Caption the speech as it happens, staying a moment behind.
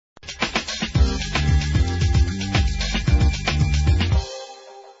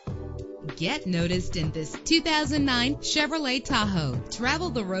Get noticed in this 2009 Chevrolet Tahoe.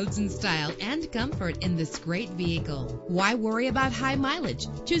 Travel the roads in style and comfort in this great vehicle. Why worry about high mileage?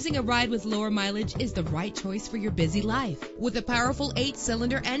 Choosing a ride with lower mileage is the right choice for your busy life. With a powerful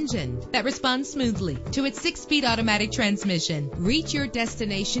 8-cylinder engine that responds smoothly to its 6-speed automatic transmission, reach your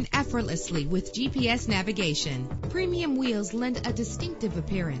destination effortlessly with GPS navigation. Premium wheels lend a distinctive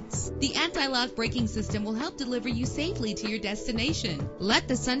appearance. The anti-lock braking system will help deliver you safely to your destination. Let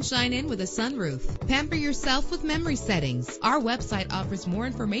the sunshine in with a sunroof. Pamper yourself with memory settings. Our website offers more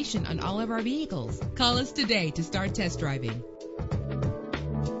information on all of our vehicles. Call us today to start test driving.